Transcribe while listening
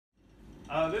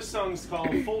This song's called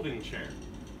Folding Chair.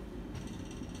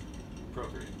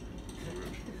 Appropriate.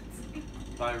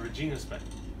 By Regina Spektor.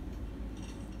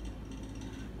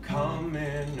 Come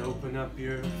and open up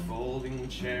your folding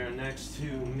chair next to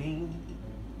me.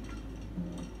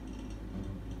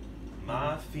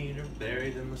 My feet are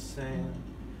buried in the sand,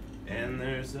 and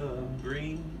there's a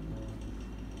breeze.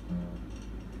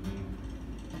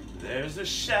 There's a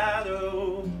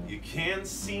shadow, you can't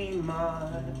see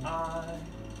my eye.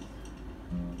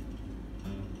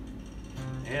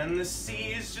 And the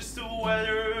sea is just a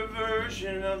wetter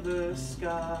version of the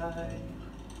sky.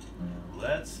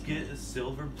 Let's get a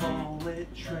silver bullet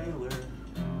trailer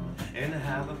and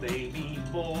have a baby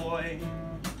boy.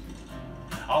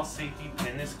 I'll safety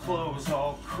pin his clothes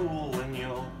all cool and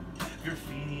you'll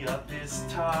graffiti up his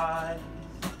ties.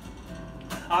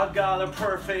 I've got a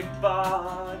perfect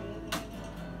body,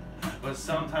 but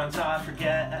sometimes I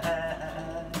forget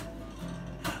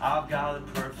I've got a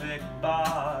perfect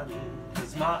body,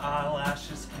 'cause my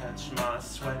eyelashes catch my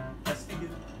sweat. Yes,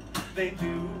 they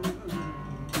do.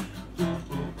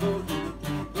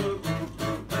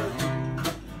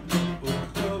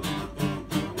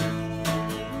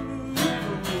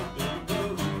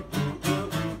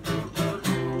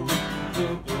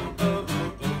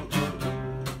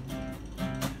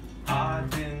 I've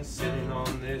been sitting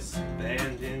on this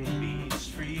abandoned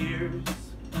beach for years,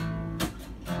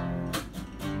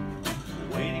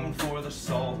 waiting for the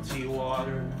salty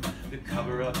water to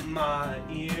cover up my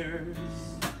ears.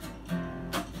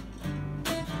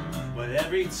 But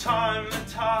every time the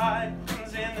tide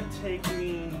comes in to take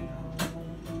me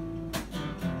home,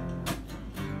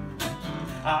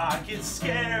 I get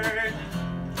scared.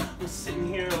 I'm sitting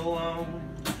here alone,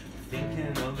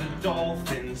 thinking of a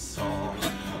dolphin song.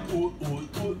 Ooh, ooh,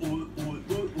 ooh, ooh, ooh,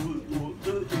 ooh, ooh, ooh,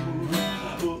 ooh,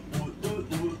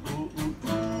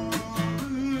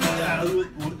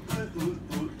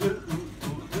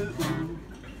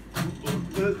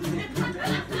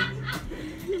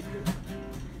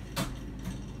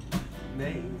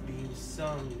 maybe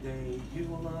someday you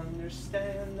will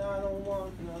understand. I don't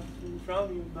want nothing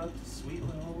from you but to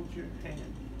sweetly hold your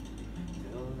hand.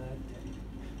 Till that day,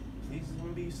 please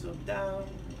don't be so down.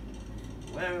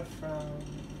 Wear a frown,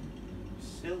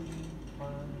 silly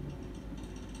clown.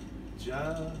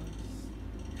 Just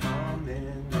come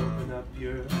and open up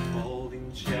your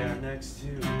folding chair next to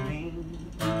me.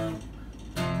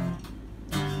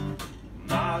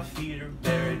 My feet are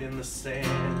buried in the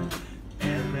sand,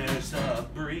 and there's a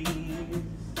breeze.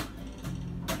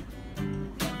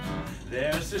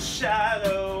 There's a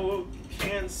shadow,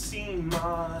 can't see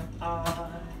my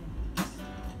eyes.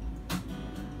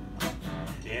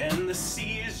 And the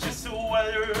sea is just a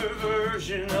wetter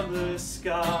version of the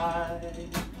sky.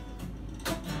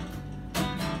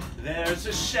 There's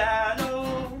a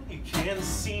shadow, you can't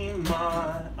see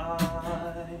my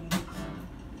eyes.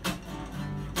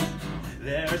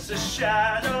 There's a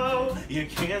shadow, you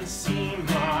can't see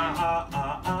my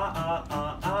eyes.